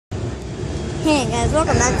Hey guys,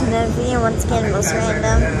 welcome back to the video once again, Most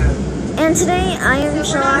Random. And today I am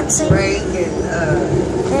chillaxing in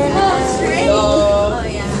a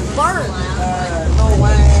bar. And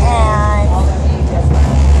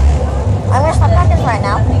I wish my pockets right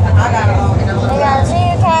now. Because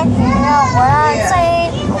you can't know what I'm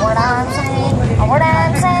saying, what I'm saying, what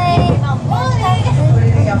I'm saying.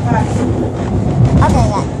 Okay,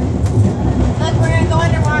 yeah. Look, we're gonna go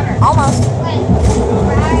underwater. Almost.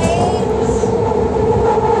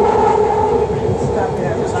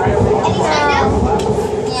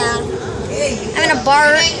 I'm in a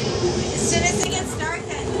bar. As soon as it gets dark,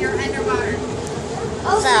 you're underwater.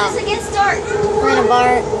 Oh, as soon as it gets dark. We're in a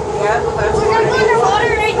bar. We're gonna go underwater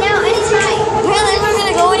right now, anytime. Apparently we're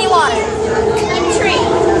gonna go any water. Any tree.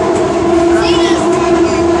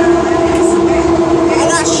 I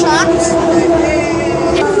got shocked.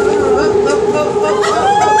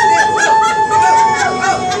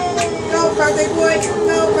 Go, birthday boy.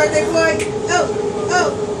 Go, birthday boy. Oh.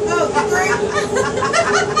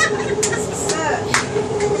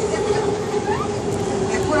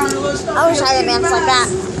 I wish I had a dance like that.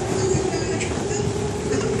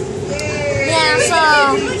 Yeah, so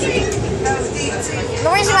the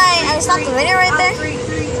reason why I stopped the video right there.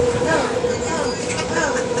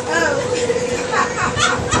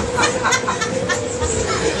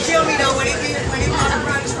 Kill me though when he went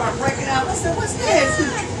around and started breaking up. I said, what's this?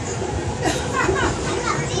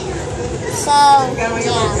 So yeah,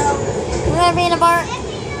 we're gonna be in a bar.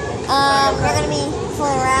 We're gonna be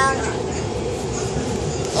fooling around.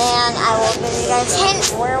 And I will give you guys a hint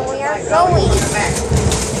where we are going.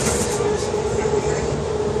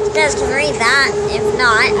 You guys can read that. If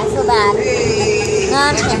not, I feel bad. No,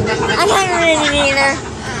 I'm just kidding. I can't read it either.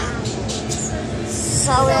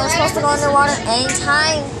 So we were supposed to go underwater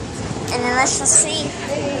anytime. And then let's just see.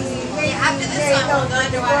 After this one, we'll go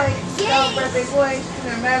underwater. Birthday boy.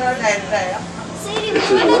 This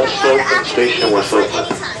is West Oakland Station, West Oakland.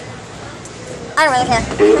 I don't really care.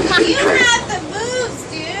 David City You train. have the moves,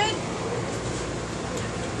 dude.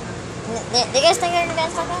 Do you guys think they're gonna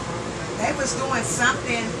dance like that? They was doing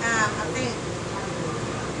something, I think,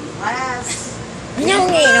 last No one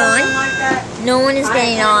getting on. like that. No one is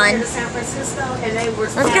getting on. San Francisco, and they were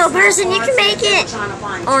Let's go, person. You can make it.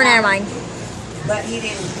 Oh, never mind. But he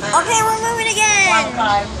didn't Okay, we're moving again.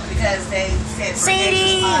 qualify because they said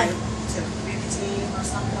Sadie. 5 to 15 or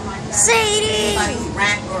something like that. Sadie. Anybody who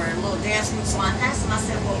rank or a little dance group. So I asked him, I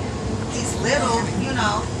said, well, he's little, you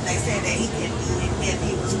know. They said that he can be if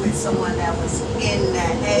he was with someone that was in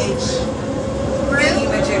that age. Really?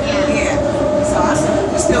 Yeah. So I said,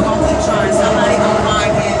 we're still going to keep trying. Somebody going to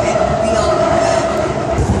find him and be on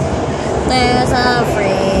There's a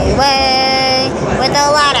freeway with a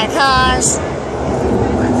lot of cars.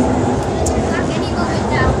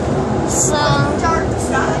 So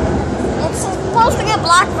it's supposed to get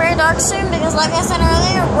black very dark soon because, like I said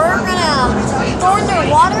earlier, we're gonna go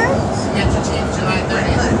underwater and yeah.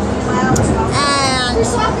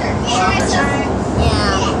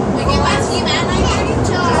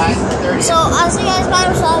 So as you guys might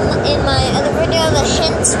have saw in my other video, the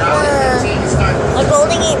hints were the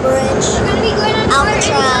Golden Gate Bridge,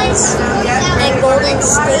 Alcatraz, and Golden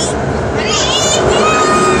State.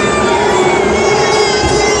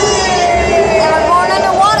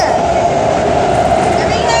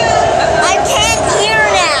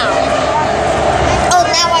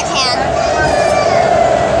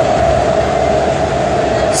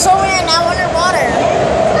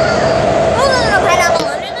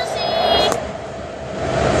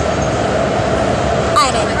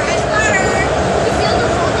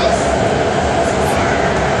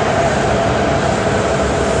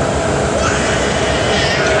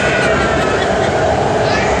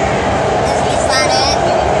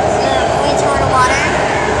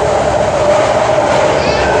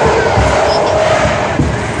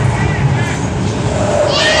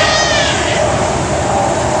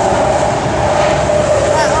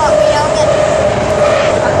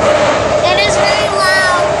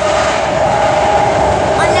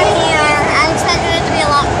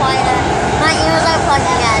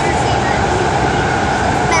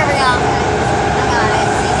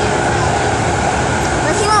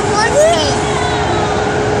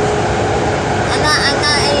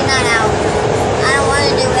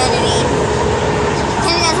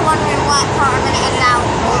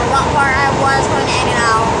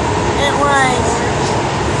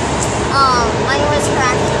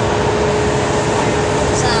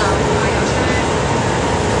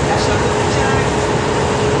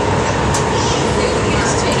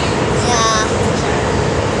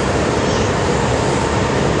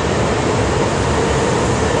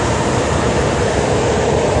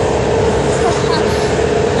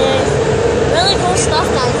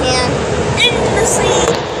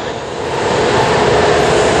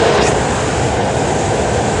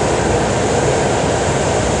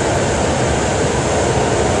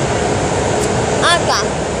 Okay.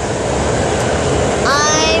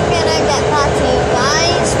 I'm gonna get back to you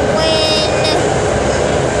guys when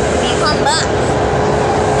we come back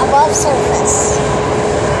above surface.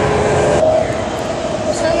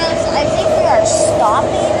 So guys, I think we are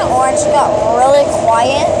stopping, or it just got really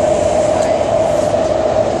quiet.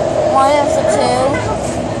 One of the two.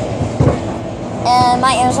 And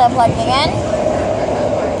my ears are plugged again.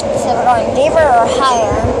 So we're going deeper or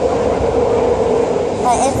higher.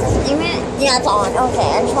 But yeah, it's on. Okay,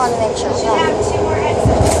 I just wanted to make sure. You have 2 more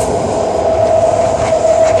exits.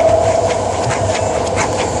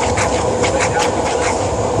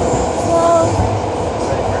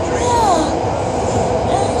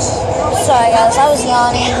 Sorry guys, I was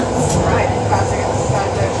yawning. You guys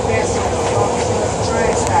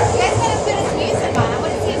gotta put his music on. What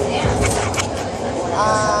is his dance?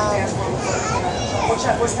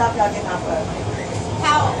 What stop y'all getting off of?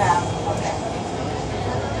 Powell. Okay.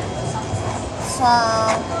 So,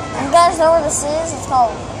 you guys know where this is? It's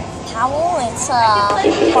called Powell. It's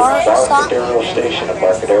This is bar stop. Embarcadero Station,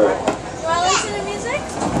 Embarcadero. You wanna listen to music?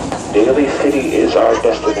 Daly City is our Are you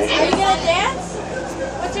destination. gonna dance?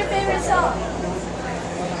 What's your favorite song?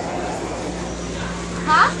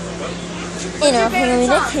 Huh? You know, Henry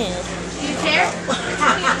the Kid. Do you care?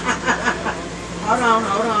 Hold on.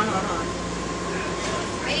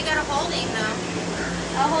 Why you gotta hold him though?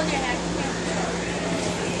 I'll hold your neck.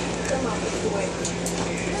 Come on,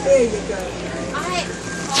 there you go.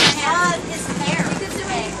 His hair. You can do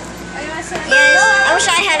it. Are you gonna say Yes, I wish I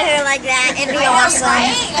had hair like that. It'd be awesome.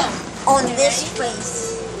 On this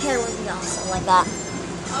face, hair would be awesome like that.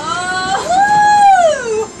 Oh!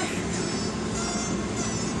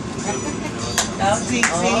 Go DT.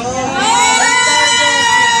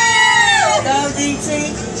 Go DT.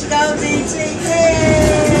 Go DT.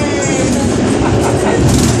 Hey.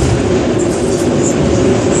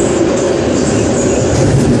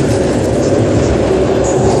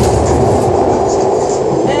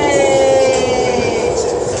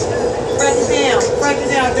 Break it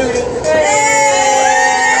down, dude.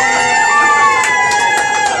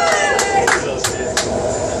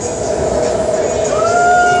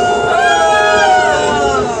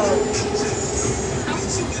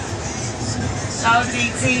 Go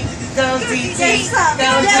DT, go DT,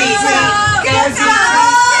 go DT.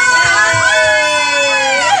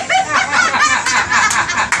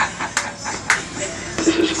 This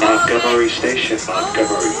is Montgomery Station,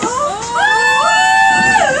 Montgomery.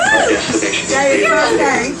 Our destination is Daly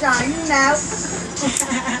City. John, you know.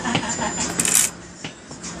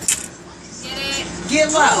 Get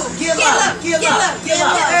low, get low, get low, get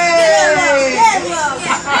low.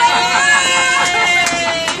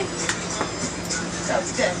 Go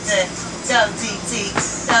DT, go DT,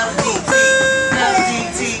 go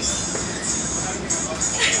DT.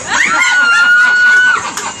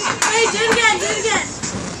 Hey, do it again.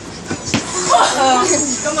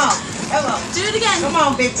 Come on. Do it again. Come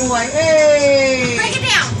on, big boy. Hey. Break it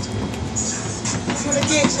down.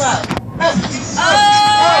 Get low.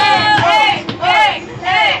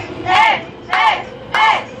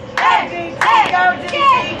 Go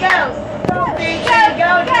DT, go. Go DT,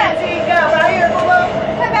 go. Right here, below.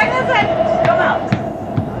 Come back this way. Come on.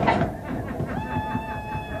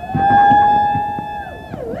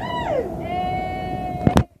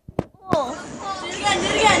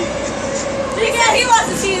 Do it again. He wants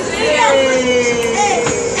to see you. Do it again.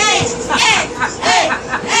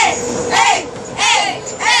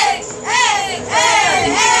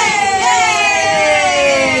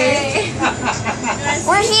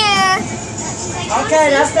 We're here. Okay,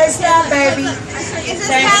 that's their stop, baby. Is this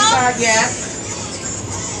Thanks, Powell? yeah.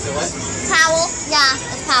 Powell. Yeah,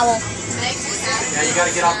 it's Powell. Yeah, you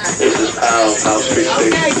gotta get off that. This is Powell Street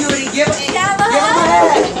Station. Okay, Judy, give him Yeah, a Our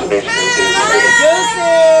hug. destination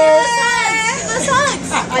is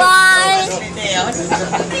Bye. Down.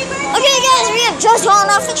 Okay, guys, we have just gone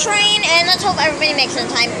off the train, and let's hope everybody makes it in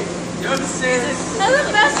time.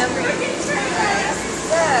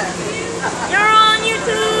 You're on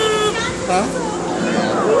YouTube.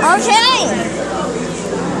 Okay.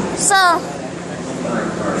 So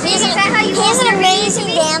he's an amazing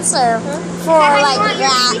dancer for like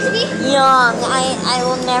that young. I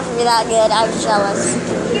will never be that good. I was jealous.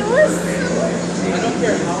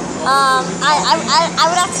 I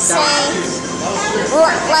would have to say,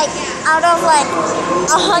 like, out of like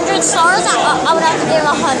 100 stars, I would have to give him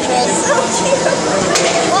 100.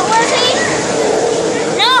 What was he?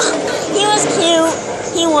 No, he was cute.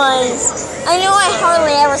 He was. I know I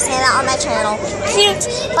hardly ever say that on my channel. Cute,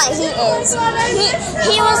 but he is.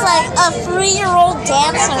 He was like a 3-year-old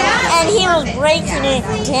dancer, and he was breaking it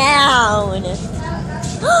down.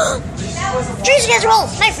 Dream schedule,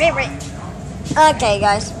 my favorite. Okay,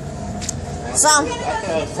 guys. So.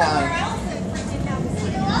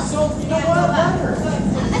 So, you know what? Let her.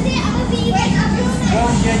 Well,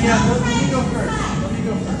 yeah. Let me go first.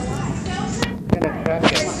 Gonna crack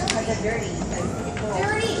it.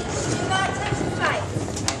 Dirty. Do not touch the pipe.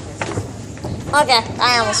 Okay, I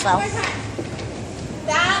almost fell.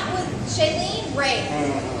 That was Shailene Ray.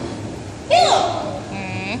 Ew.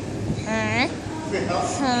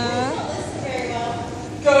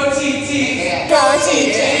 Go TT! Go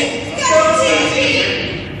TT. Go TT.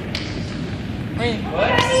 Wait,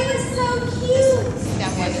 what? He was so cute.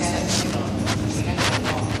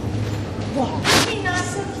 He's not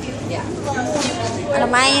so cute. Yeah. An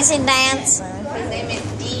amazing dancer. His name is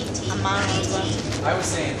DT. I was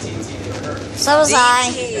saying TT to her. So was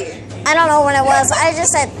I. I don't know what it was. I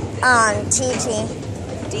just said TT.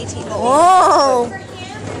 DT. Whoa. For him,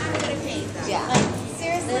 I would have paid that. Yeah.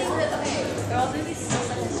 Seriously? Okay. Girls, maybe still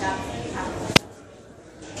such a job.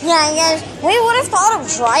 Yeah, guys, we would have thought of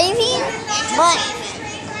driving, but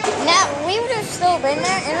now we would have still been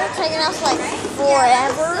there, and it would have taken us like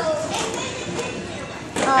forever.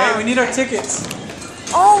 Hey, we need our tickets.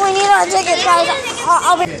 Oh, we need our tickets, guys.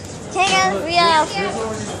 Okay, guys, we have Here's what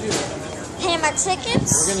we're gonna do. pay my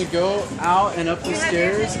tickets. We're gonna go out and up the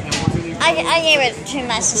stairs, and we're gonna go. I gave it to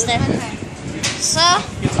my sister. So,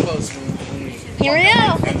 Get close. here we go.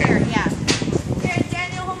 Yeah. Here,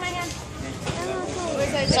 Daniel, hold my hand.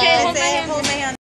 So, Okay, hold my hand.